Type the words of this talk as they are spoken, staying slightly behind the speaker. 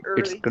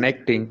It's early here.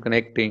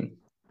 connecting.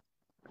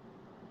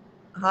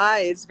 Hi,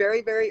 it's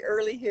very, very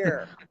early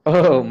here.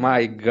 Oh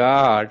my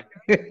God.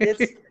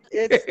 It's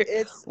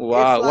it's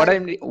Wow, like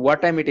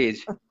what time it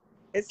is?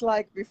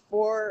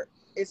 before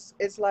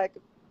it's like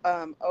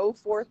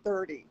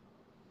 04:30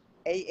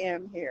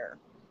 a.m. here.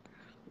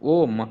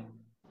 Oh my,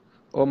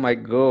 oh my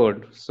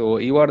God. So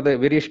you are the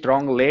very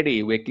strong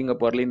lady. Waking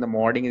up early in the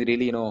morning is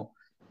really,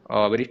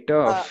 very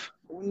Uh, tough.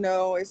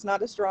 no, it's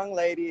not a strong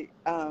lady.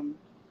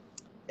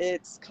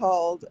 It's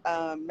called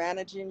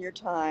managing your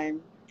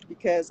time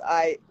because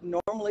I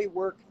normally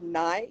work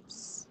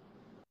nights,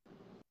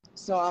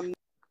 so I'm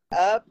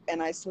up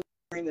and I sleep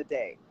during the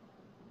day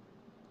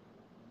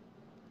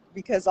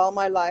because all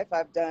my life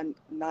I've done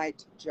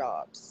night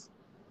jobs.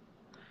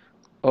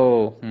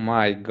 Oh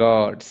my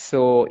God.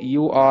 So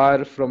you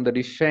are from the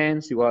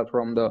defense, you are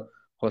from the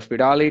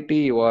hospitality,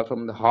 you are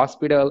from the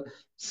hospital.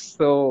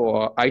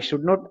 So I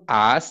should not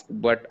ask,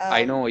 but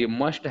I Um, know you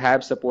must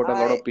have support a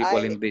lot I of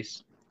people I in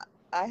this.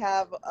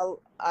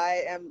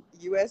 I am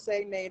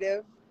USA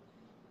native.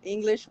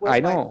 English I was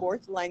my know.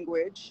 fourth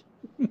language.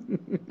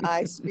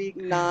 I speak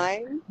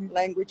 9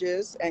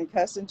 languages and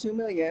cuss in 2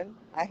 million.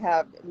 I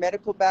have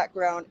medical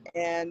background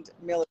and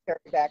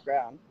military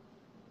background.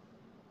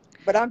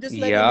 But I'm just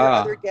letting your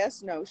other Yeah.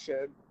 guests know,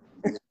 should.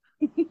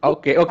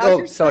 Okay. Okay. How's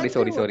your Oh, sorry, son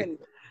sorry, sorry. doing?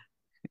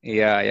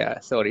 Yeah, yeah.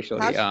 Sorry,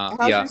 sorry.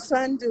 How's your Yeah.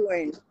 son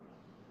doing?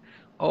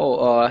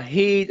 Oh,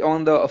 he's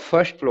on the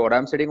first floor.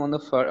 I'm sitting on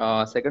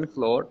the second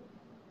floor.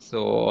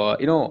 So,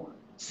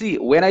 see,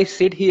 when I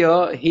sit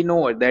here, he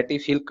knows that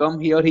if he'll come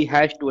here, he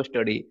has to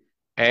study,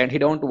 and he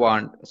doesn't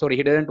want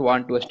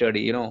to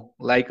study,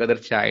 like other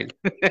child.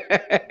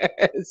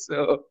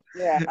 So,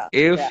 Yeah,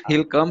 if yeah.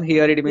 he'll come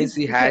here, it means He's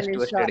he has becoming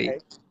to study. shy.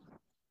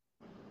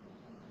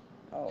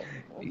 Oh,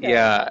 okay.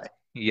 Yeah,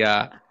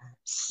 yeah.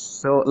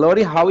 So,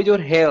 Lori, how is your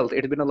health?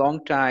 It's been a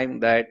long time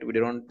that we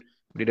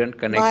didn't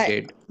My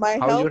connected. my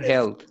How is your health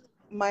is health?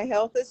 my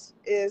health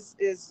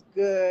is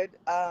good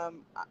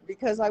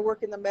because I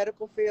work in the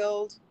medical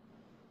field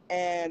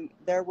and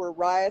there were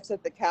riots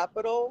at the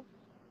Capitol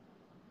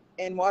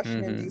in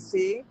Washington Mm-hmm.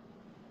 D.C.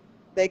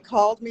 They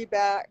called me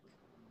back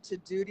to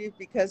duty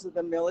because of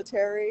the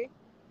military,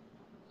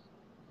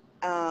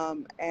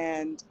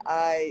 and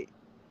I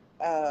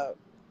uh,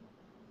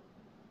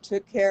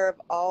 took care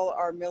of all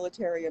our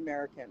military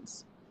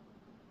Americans.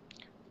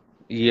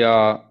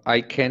 Yeah,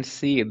 I can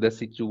see the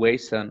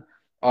situation.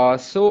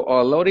 So,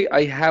 Lori,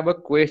 I have a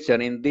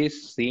question in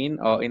this scene,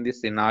 in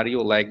this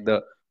scenario, like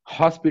the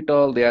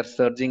hospital, they are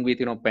surging with,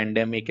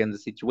 pandemic and the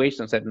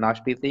situations that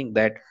nasty thing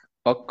that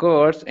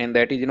occurs, and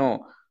that is,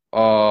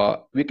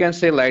 we can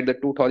say like the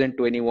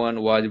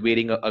 2021 was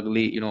wearing a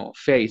ugly,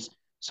 face.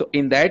 So,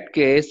 in that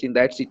case, in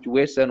that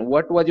situation,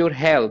 what was your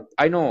health?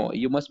 I know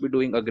you must be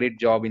doing a great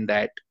job in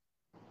that.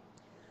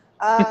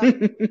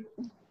 Um,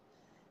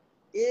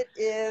 it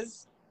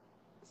is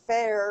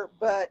fair,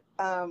 but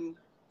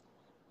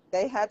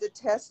they had to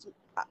test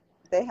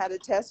they had to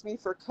test me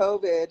for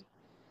COVID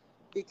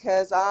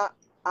because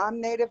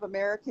I'm Native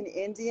American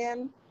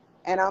Indian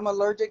and I'm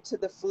allergic to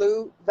the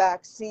flu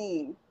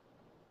vaccine.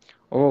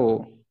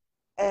 Oh.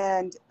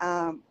 And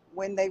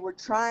when they were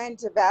trying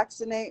to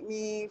vaccinate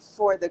me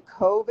for the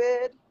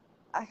COVID,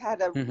 I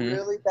had a Mm-hmm.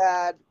 really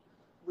bad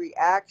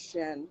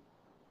reaction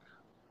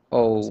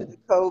to Oh the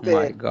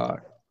my COVID.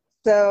 God.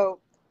 So,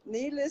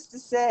 needless to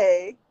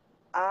say,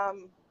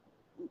 um,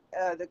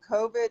 the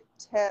COVID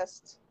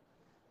test,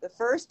 the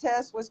first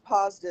test was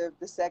positive,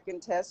 the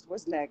second test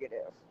was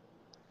negative.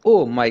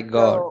 Oh my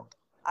God. So,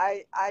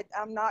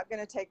 I'm not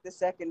going to take the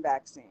second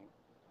vaccine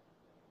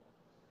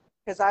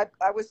because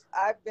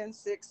I've been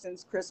sick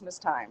since Christmas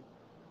time.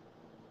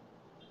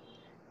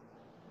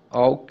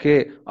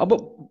 Okay.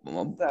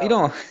 But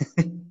So,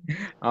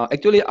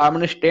 actually,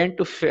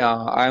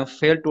 I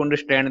fail to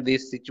understand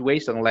this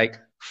situation. Like,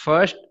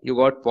 first you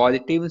got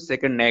positive,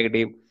 second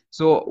negative.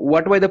 So,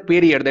 what was the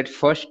period that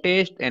first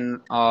test and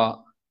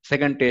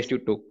second test you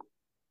took?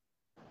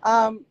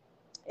 um,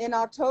 in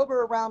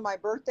October around my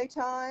birthday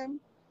time,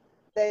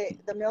 the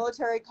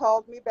military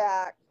called me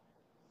back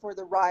for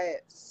the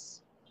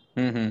riots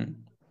Mm-hmm.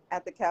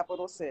 at the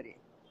capital city,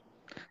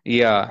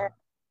 Yeah.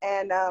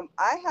 and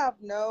I have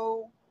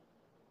no.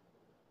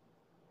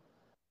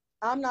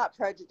 I'm not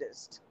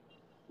prejudiced.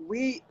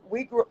 We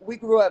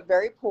grew up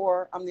very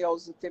poor. I'm the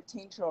oldest of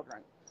 15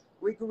 children.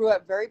 We grew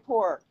up very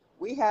poor.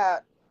 We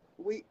have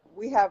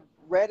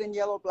red and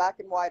yellow, black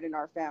and white in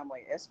our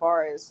family as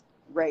far as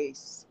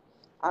race.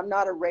 I'm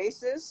not a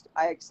racist.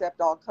 I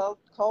accept all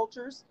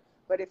cultures.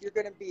 But if you're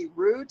going to be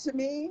rude to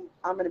me,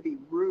 I'm going to be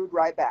rude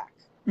right back.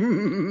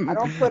 I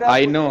don't put up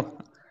I with it. know.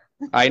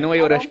 I know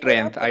I your don't put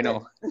up strength. I with it.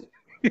 know.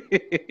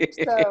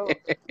 So,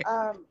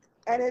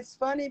 and it's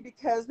funny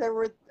because there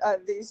were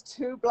these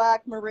two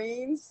black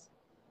Marines,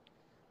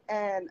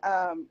 and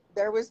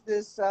there was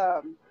this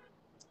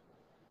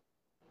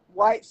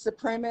white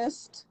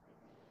supremacist,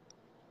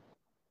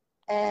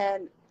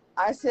 and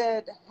I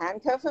said,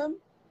 handcuff him,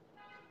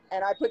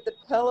 and I put the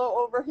pillow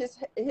over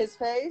his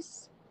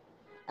face,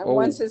 and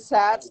once Oh. his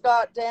hats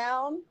got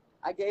down,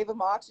 I gave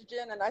him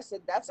oxygen and I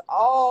said, "That's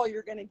all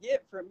you're going to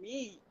get from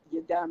me,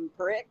 you dumb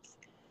prick."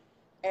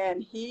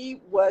 And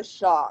he was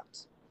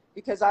shocked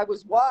because I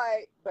was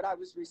white, but I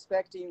was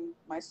respecting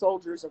my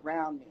soldiers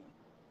around me.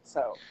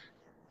 So,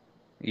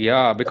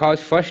 Yeah,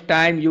 because first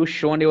time you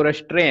shown your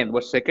strength,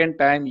 but second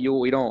time you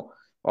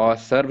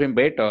serve him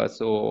better.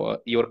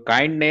 So your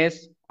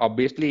kindness,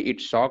 obviously, it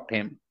shocked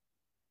him.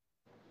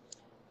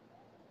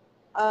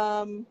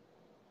 um,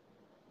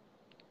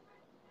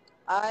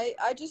 I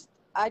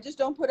just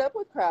don't put up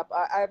with crap.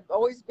 I've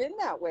always been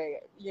that way.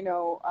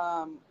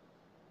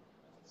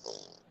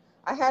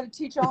 I had to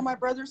teach all my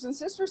brothers and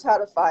sisters how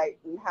to fight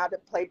and how to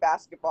play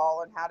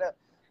basketball and how to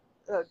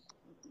uh,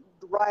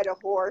 ride a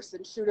horse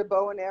and shoot a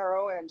bow and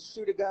arrow and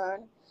shoot a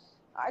gun.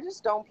 I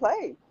just don't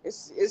play.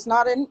 It's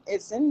not in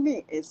it's in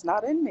me. It's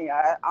not in me.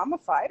 I'm a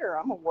fighter.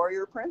 I'm a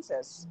warrior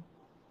princess.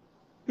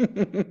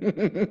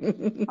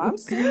 I'm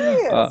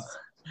Uh, serious.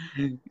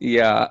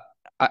 Yeah,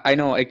 I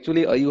know.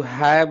 Actually, you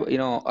have,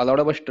 a lot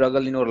of a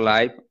struggle in your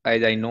life,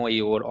 as I know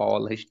your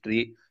all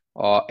history.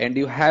 And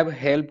you have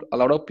helped a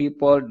lot of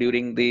people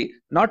during the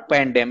not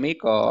pandemic,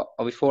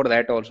 before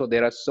that also.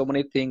 There are so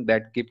many things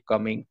that keep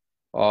coming.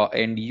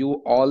 And you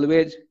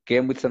always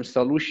came with some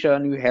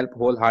solution. You help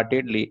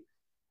wholeheartedly.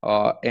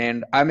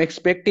 And I'm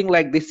expecting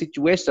like this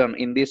situation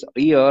in this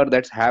year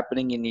that's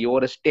happening in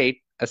your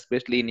state,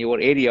 especially in your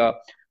area.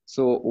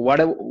 So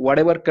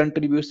whatever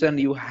contribution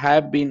you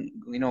have been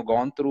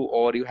gone through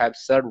or you have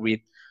served with,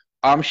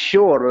 I'm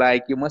sure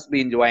like you must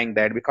be enjoying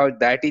that because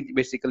that is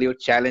basically your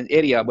challenge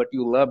area, but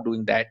you love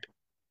doing that.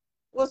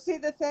 Well, see,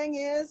 the thing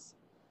is,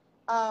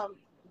 um,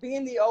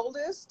 being the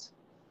oldest,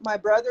 my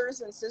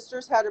brothers and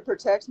sisters had to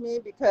protect me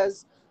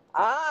because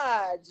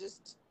I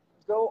just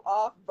go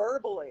off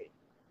verbally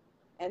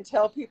and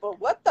tell people,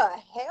 "What the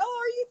hell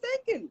are you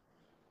thinking?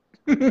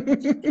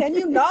 Can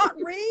you not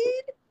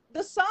read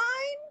the sign?"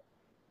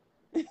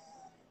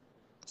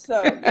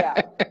 So yeah,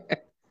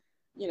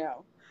 you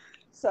know.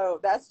 So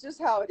that's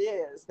just how it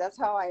is. That's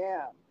how I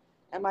am.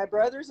 And my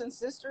brothers and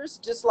sisters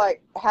just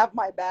like have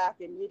my back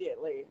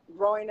immediately.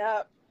 Growing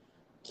up,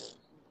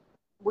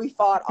 we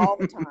fought all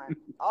the time,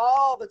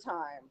 all the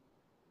time,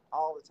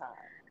 all the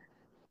time.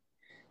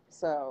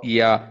 So,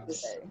 Yeah.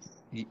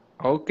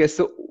 Okay,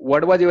 so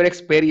what was your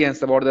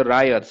experience about the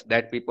riots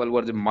that people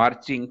were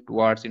marching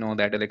towards,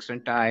 that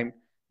election time?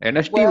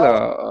 And still,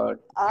 well,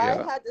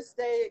 yeah.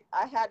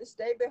 I had to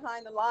stay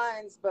behind the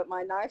lines, but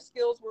my knife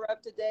skills were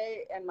up to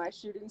date and my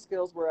shooting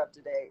skills were up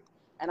to date.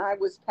 And I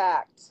was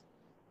packed.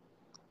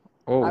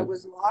 I Oh,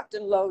 was locked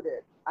and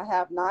loaded. I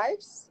have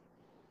knives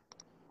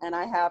and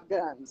I have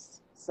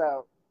guns.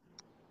 So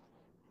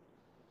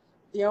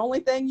the only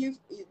thing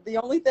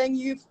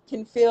you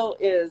can feel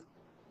is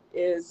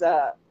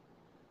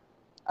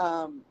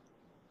um,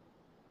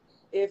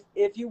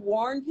 if you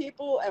warn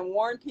people and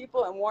warn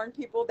people and warn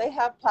people, they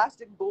have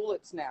plastic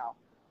bullets now.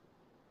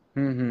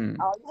 mm-hmm.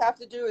 All you have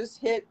to do is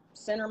hit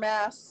center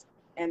mass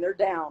and they're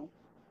down.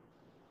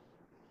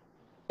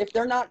 If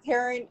they're not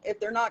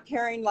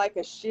carrying like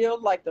a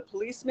shield like the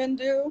policemen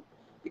do,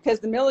 because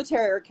the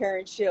military are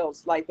carrying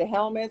shields like the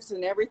helmets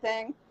and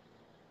everything.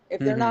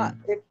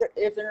 Mm-hmm.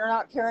 If they're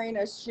not carrying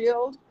a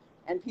shield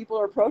and people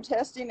are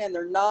protesting and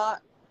they're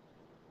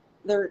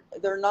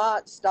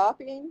not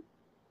stopping,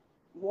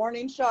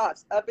 warning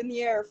shots up in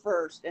the air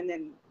first, and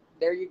then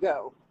there you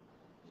go.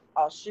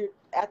 I'll shoot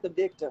at the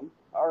victim,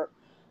 or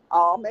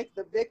I'll make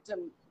the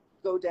victim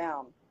go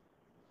down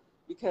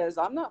because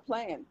I'm not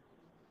playing.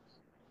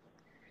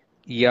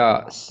 Yeah,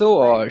 I'm not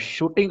so playing.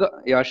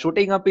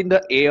 shooting up in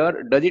the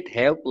air, does it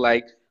help?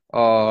 Like,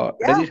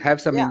 does Yeah, it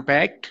have some yeah,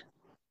 impact?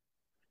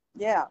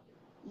 yeah.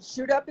 You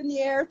shoot up in the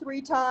air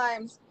 3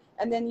 times,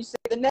 and then you say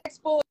the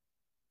next bullet.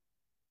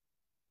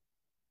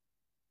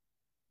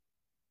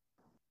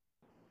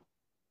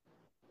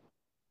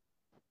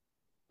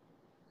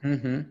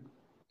 Mm-hmm.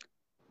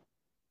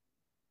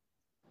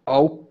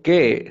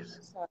 Okay.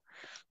 So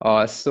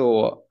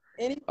So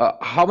any,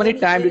 how many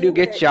time did you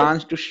get anyway,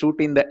 chance to shoot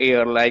in the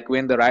air, like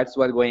when the riots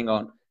were going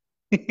on?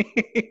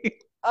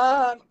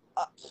 um,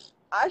 uh,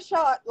 I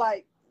shot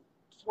like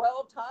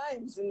 12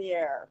 times in the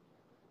air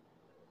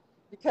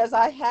because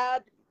I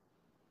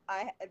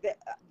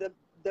the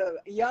the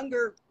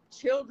younger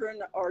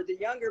children or the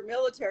younger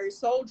military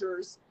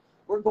soldiers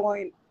were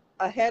going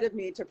ahead of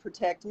me to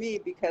protect me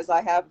because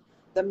I have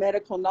the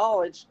medical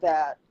knowledge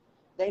that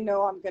they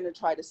know I'm going to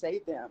try to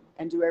save them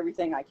and do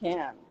everything I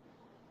can.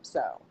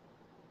 So,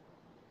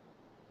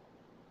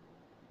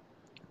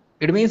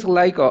 It means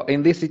like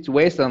in this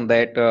situation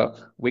that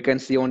we can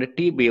see on the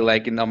TV,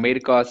 like in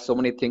America, so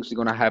many things are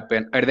gonna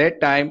happen. At that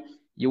time,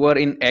 you were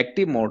in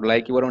active mode,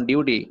 like you were on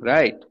duty,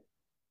 right?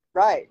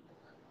 right.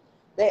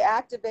 They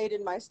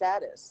activated my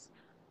status.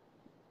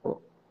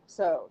 O-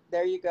 So,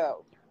 there you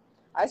go.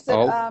 I said,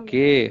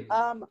 Okay.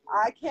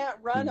 I can't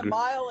run a Gr-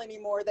 mile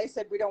anymore. They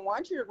said, we don't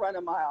want you to run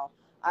a mile.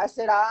 I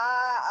said,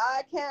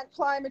 I can't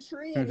climb a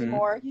tree Mhm.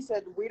 anymore. He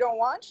said, we don't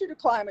want you to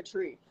climb a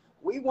tree.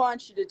 We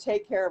want you to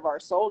take care of our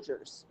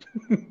soldiers.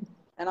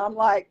 And I'm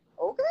like,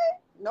 okay,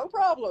 no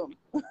problem.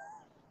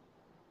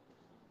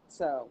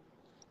 So,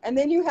 And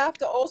then you have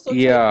to also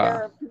take Yeah,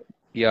 care of,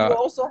 you yeah,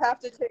 also have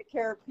to take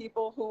care of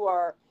people who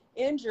are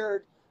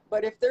injured.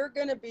 But if they're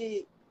going to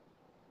be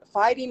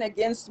fighting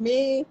against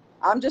me,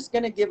 I'm just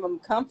going to give them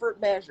comfort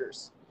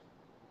measures.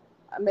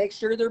 I make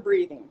sure they're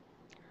breathing.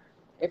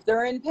 If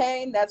they're in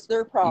pain, that's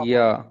their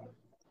problem. yeah,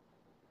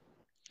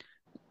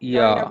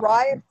 During a yeah.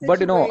 riot But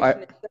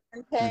situation, if they're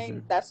in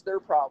pain, Mhm. that's their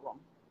problem.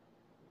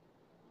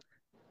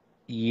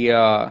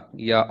 Yeah,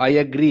 yeah, I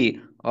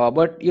agree.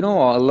 But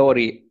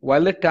Lori,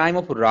 while the time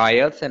of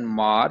riots and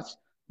march,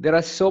 there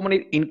are so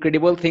many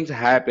incredible things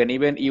happen.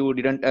 Even you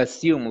didn't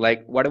assume,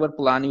 like whatever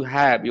plan you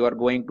have, you are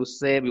going to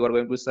save, you are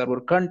going to serve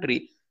your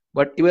country.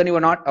 But even you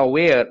are not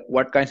aware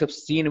what kinds of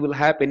scene will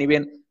happen.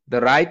 Even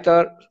the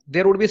writer,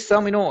 there would be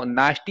some,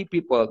 nasty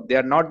people. They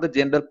are not the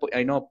general,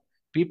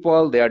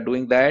 people. They are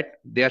doing that.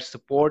 They are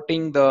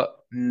supporting the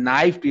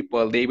knife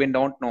people. They even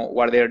don't know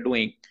what they are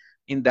doing.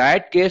 In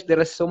that case, there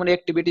are so many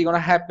activity going to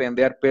happen.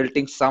 They are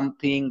pelting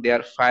something, they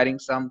are firing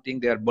something,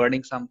 they are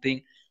burning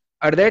something.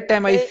 At that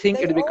time, I think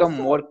They it become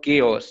more also,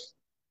 chaos.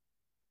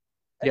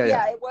 Yeah,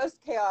 yeah. yeah, it was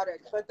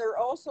chaotic, but they're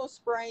also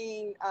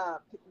spraying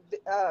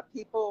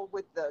people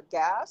with the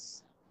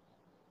gas.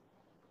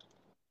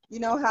 You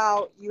know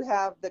how you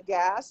have the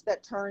gas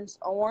that turns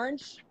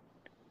orange?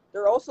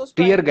 They're also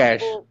Tear spraying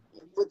gas. people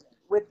with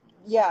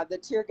yeah, the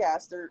tear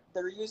gas.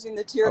 They're using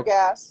the tear Oh,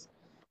 gas.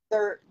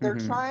 They're hmm.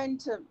 trying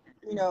to,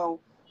 you know,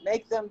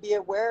 make them be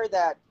aware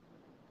that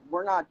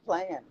we're not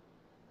playing,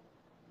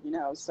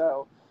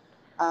 so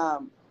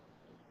um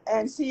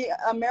and see,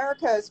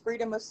 America is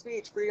freedom of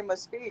speech, freedom of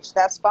speech.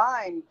 That's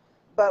fine.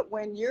 But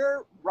when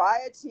you're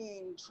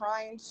rioting,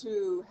 trying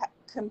to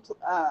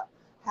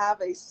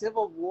have a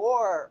civil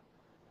war,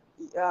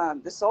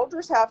 the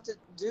soldiers have to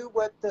do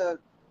what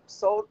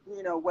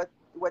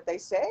what they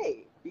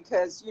say,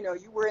 because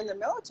you were in the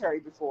military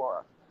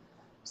before,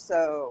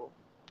 so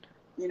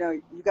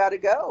you got to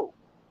go.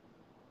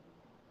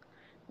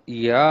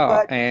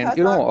 Yeah, But and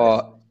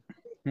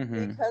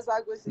hmm. because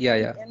I was Yeah,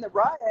 yeah. in the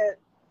riot,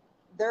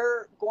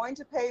 they're going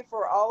to pay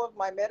for all of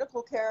my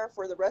medical care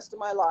for the rest of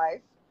my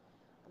life,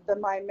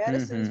 my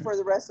medicines Hmm. for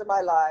the rest of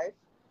my life.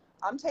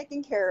 I'm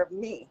taking care of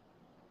me.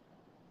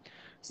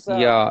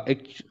 So, Yeah,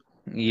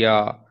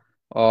 yeah.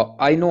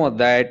 I know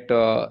that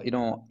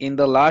in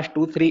the last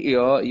 2 3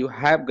 year you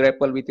have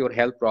grappled with your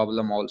health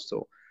problem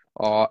also.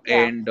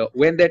 yeah, And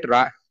when that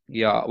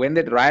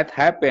riot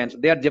happens,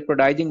 they are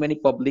jeopardizing many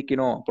public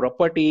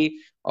property,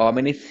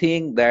 many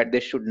things that they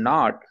should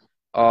not.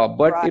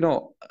 But right,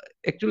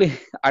 actually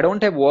I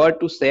don't have word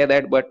to say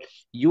that. But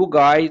you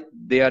guys,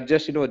 they are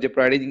just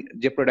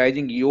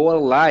jeopardizing your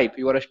life.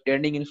 You are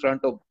standing in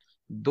front of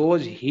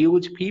those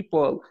huge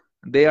people.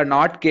 They are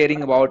not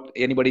caring right, about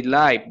anybody's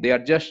life. They are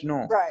just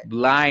right,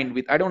 blind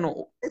with, I don't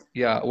know, it's,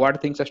 yeah,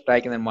 what things are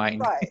striking their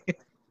mind. right,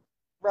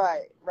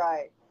 right,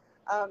 right.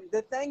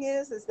 The thing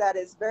is that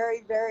it's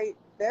very, very,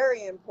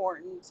 very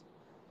important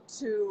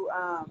to,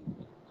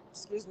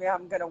 excuse me,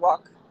 I'm going to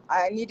walk.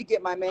 I need to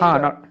get my Huh, mango.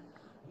 not.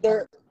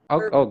 There,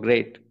 Oh, there, oh,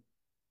 great.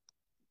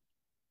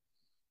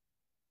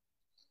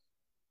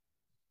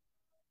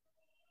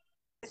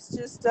 it's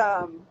just,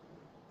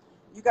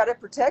 you got to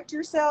protect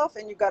yourself,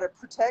 and you got to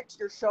protect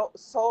your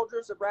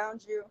soldiers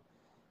around you.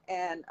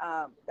 And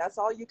that's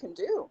all you can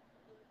do.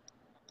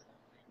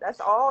 That's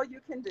all you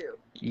can do.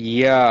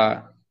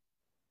 Yeah,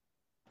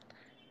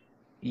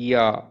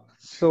 yeah.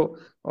 So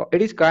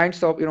it is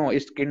kinds of,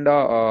 it's kind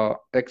of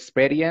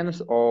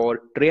experience or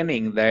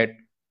training that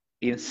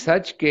in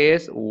such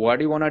case, what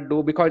do you want to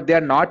do? Because they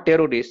are not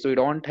terrorists, so you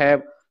don't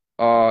have,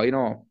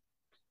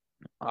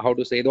 how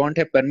to say, you don't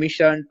have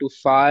permission to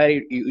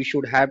fire. You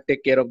should have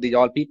take care of these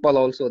all people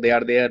also. They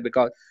are there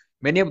because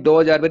many of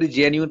those are very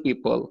genuine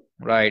people,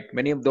 right?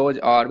 Many of those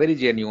are very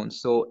genuine,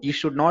 so you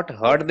should not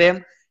hurt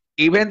them,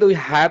 even though you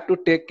have to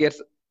take care.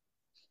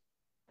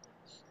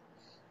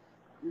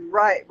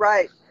 Right,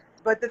 right.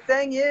 But the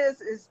thing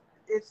is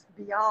it's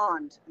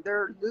beyond.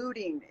 They're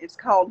looting. It's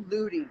called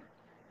looting.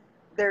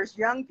 There's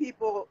young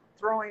people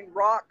throwing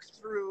rocks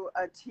through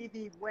a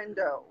TV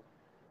window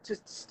to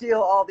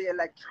steal all the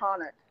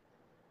electronic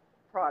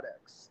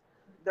products.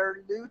 They're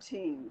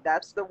looting.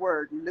 That's the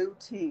word,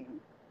 looting.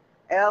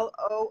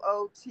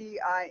 Looting.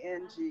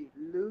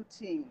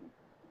 Looting.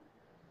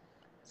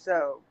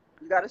 So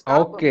you got to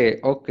stop them. Okay,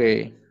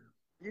 okay.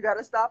 You got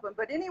to stop them.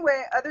 But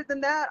anyway, other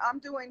than that, I'm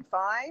doing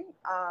fine.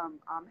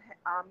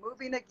 I'm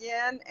moving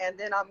again, and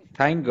then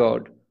Thank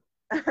God.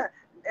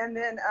 and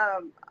then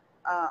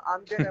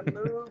I'm gonna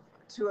move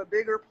to a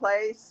bigger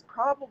place.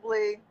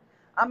 Probably,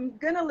 I'm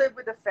gonna live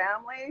with a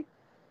family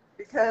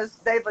because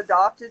they've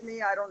adopted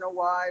me. I don't know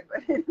why,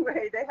 but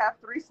anyway, they have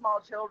three small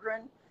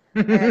children,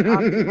 and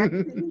I'm the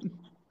auntie.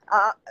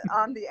 Uh,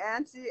 I'm the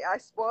auntie. I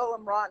spoil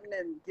them rotten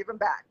and give them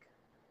back.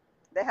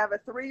 They have a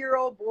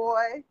 3-year-old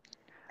boy,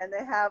 and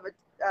they have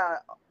a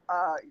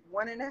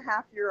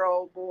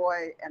 1.5-year-old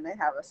boy, and they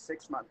have a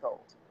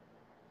 6-month-old.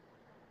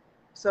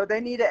 So they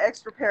need an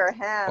extra pair of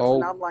hands,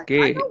 and I'm like,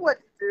 I know Okay. what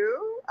to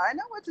do. I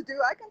know what to do.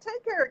 I can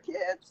take care of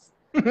kids.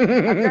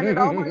 I've done it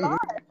all my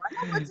life. I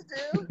know what to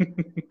do.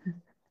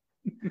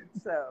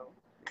 So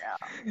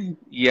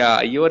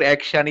Yeah, your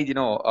action is,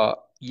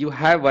 you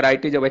have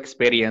varieties of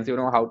experience. You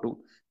know how to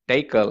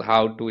tackle,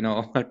 how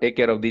to, take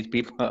care of these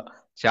people,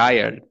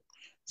 child.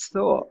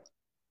 So,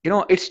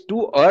 it's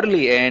too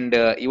early and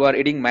you are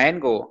eating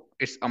mango.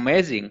 It's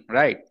amazing,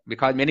 right?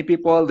 Because many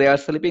people, they are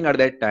sleeping at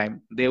that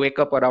time. They wake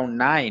up around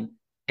 9,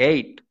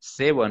 8,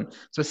 7.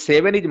 So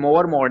 7 is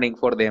more morning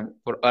for them,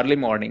 for early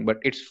morning, but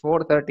it's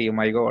 4:30. Oh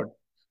my God.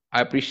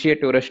 I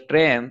appreciate your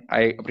strength.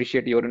 I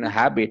appreciate your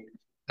habit,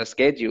 the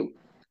schedule.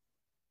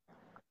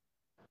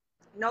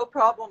 No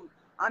problem.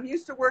 I'm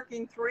used to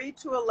working 3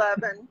 to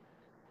 11,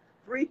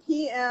 3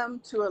 p.m.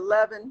 to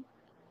 11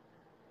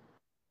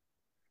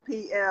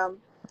 p.m.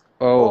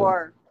 Oh,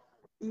 or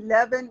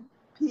 11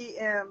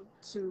 p.m.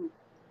 to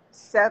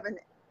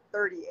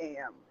 7:30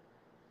 a.m.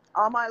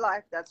 All my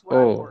life, that's what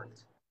I've oh,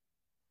 worked.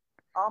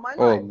 All my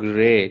oh, life.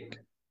 great,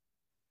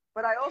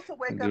 But I also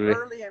wake up great.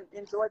 early and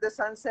enjoy the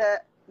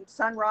sunset,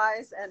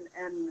 sunrise, and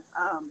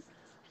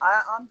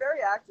I'm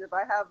very active.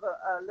 I have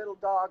a little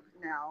dog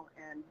now,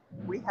 and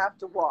we have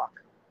to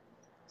walk.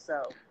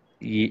 So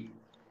Ye-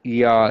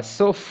 Yeah,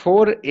 so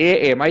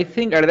 4 a.m. I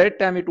think at that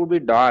time it would be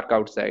dark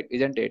outside,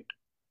 isn't it?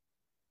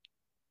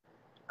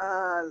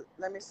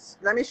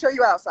 let me show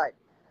you outside.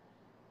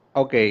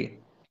 Okay.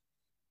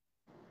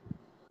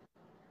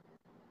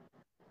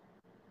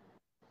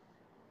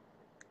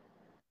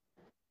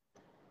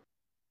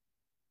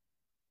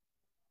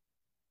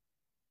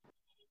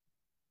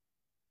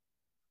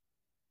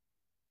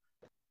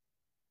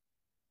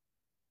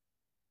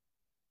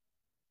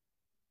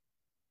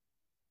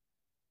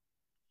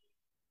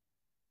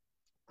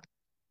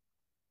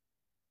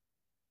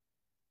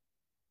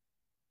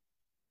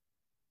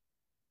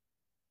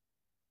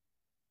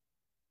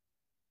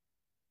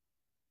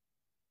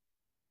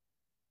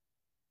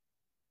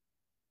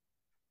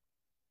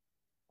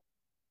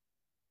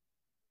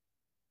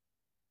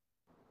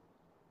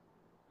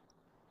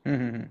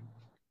 Mhm.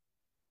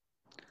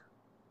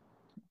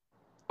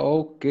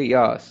 Okay,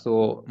 yeah.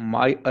 So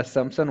my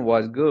assumption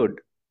was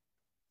good.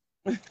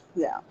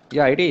 Yeah,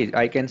 Yeah, it is.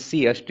 I can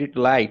see a street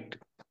light.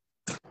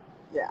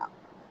 yeah.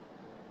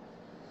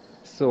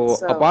 So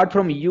So apart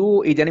from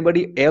you, is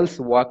anybody else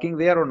walking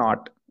there or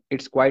not?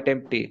 It's quite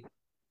empty.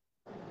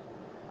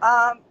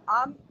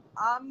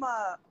 I'm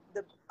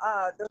the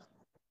uh, the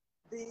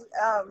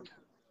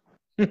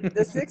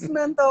the 6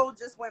 month old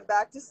just went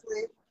back to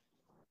sleep.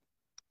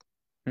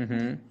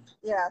 Hmm.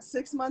 Yeah,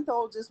 6 month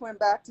old just went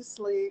back to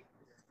sleep.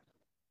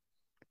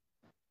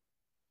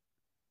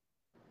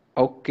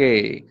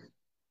 Okay.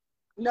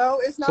 No,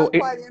 it's So not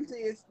quite it,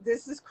 empty.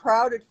 This is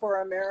crowded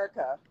for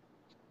America.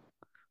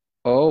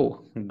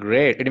 oh,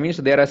 great. It means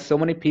there are so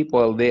many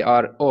people. They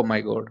are, oh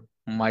my God,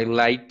 my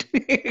light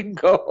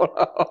go.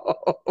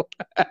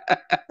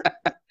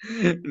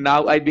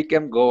 Now I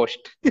became ghost.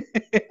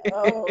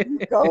 Oh,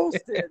 you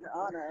ghosted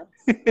on us.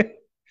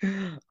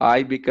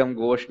 I become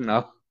ghost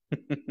now.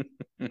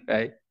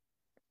 Right.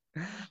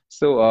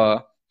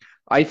 So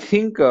I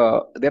think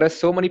there are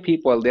so many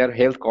people. They are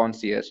health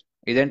conscious,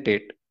 isn't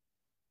it?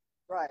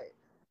 Right.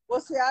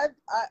 Well, see,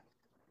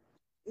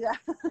 yeah,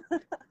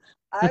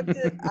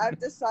 I've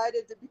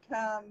decided to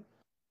become,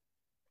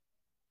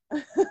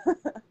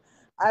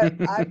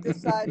 I've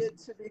decided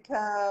to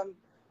become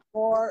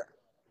more,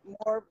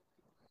 more,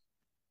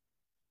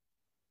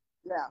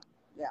 yeah,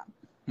 yeah.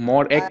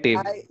 More active.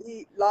 I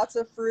eat lots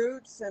of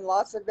fruits and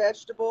lots of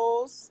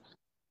vegetables.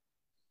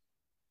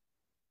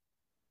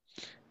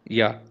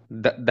 Yeah,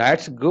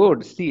 that's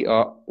good. See,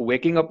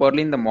 waking up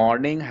early in the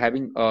morning,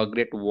 having a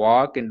great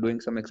walk, and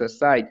doing some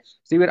exercise.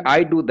 See, where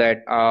I do that,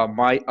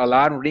 my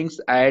alarm rings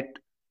at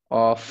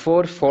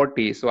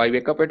 4:40. So I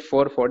wake up at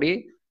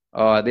 4:40.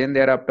 Then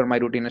thereafter my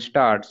routine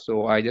starts.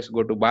 So I just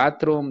go to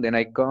bathroom, then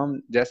I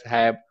come, just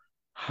have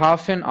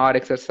half an hour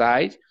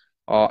exercise,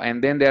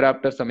 and then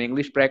thereafter some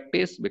English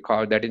practice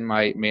because that is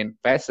my main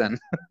passion.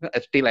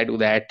 Still, I do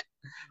that.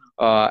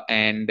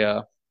 And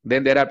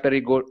then thereafter we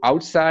go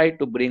outside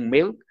to bring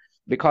milk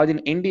because in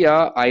India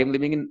I am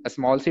living in a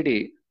small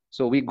city.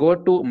 So we go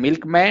to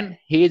milkman.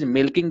 He is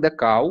milking the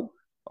cow,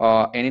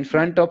 and in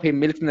front of him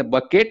milks in a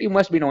bucket. You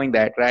must be knowing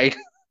that, right?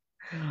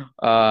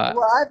 uh,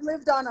 Well, I've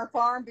lived on a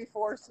farm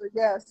before, so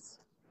yes,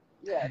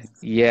 yes.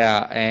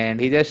 yeah, and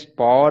he just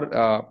pour,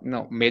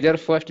 measure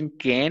first in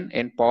can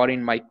and pour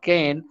in my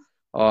can,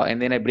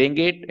 and then I bring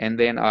it, and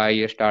then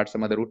I start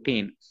some other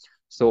routine.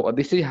 So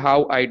this is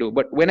how I do.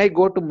 But when I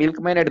go to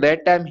milkman at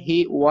that time,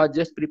 he was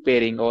just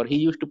preparing, or he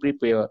used to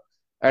prepare.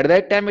 At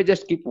that time, I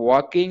just keep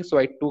walking. So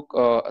I took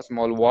a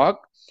small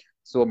walk.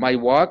 So my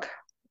walk,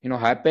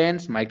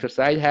 happens, my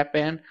exercise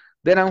happen.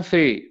 Then I'm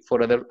free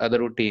for other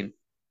routine.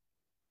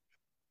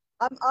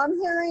 I'm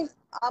hearing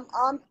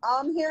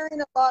I'm hearing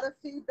a lot of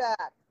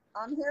feedback.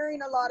 I'm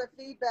hearing a lot of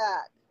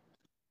feedback.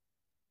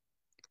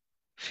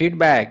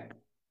 Feedback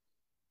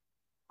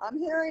I'm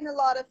hearing a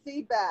lot of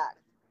feedback.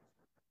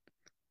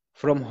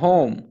 from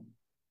home.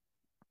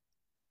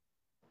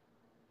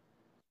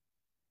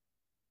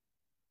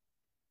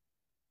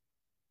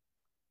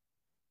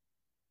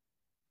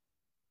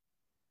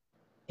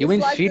 You It's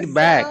mean like the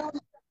feedback?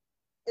 sound.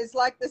 it's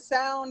like the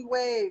sound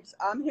waves.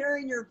 I'm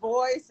hearing your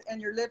voice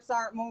and your lips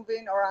aren't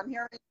moving, or I'm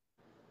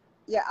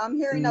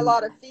hearing a Mm.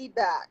 lot of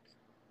feedback.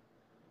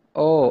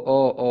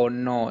 Oh,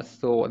 no.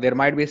 So there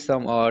might be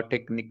some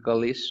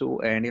technical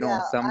issue, and Yeah,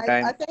 I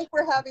sometime. think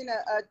we're having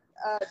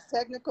a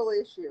technical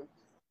issue.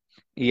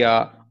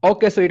 Yeah.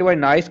 Okay. So it was a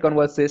nice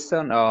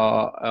conversation.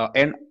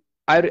 And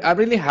I'm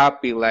really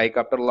happy. Like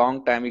after a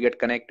long time, we get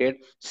connected.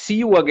 See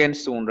you again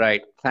soon,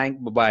 right? Bye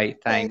bye.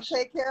 Okay, Thanks.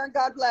 take care and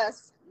God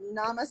bless.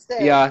 Namaste.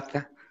 Yeah.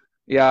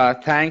 Yeah.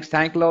 Thanks.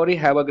 Thank Laurie.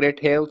 Have a great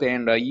health,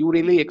 and you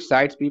really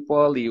excite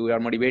people. You are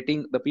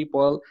motivating the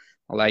people.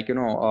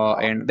 Oh,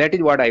 And that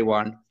is what I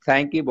want.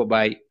 Thank you. Bye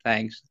bye.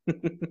 Thanks.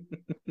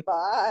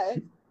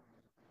 bye.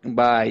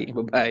 Bye.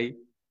 Bye bye.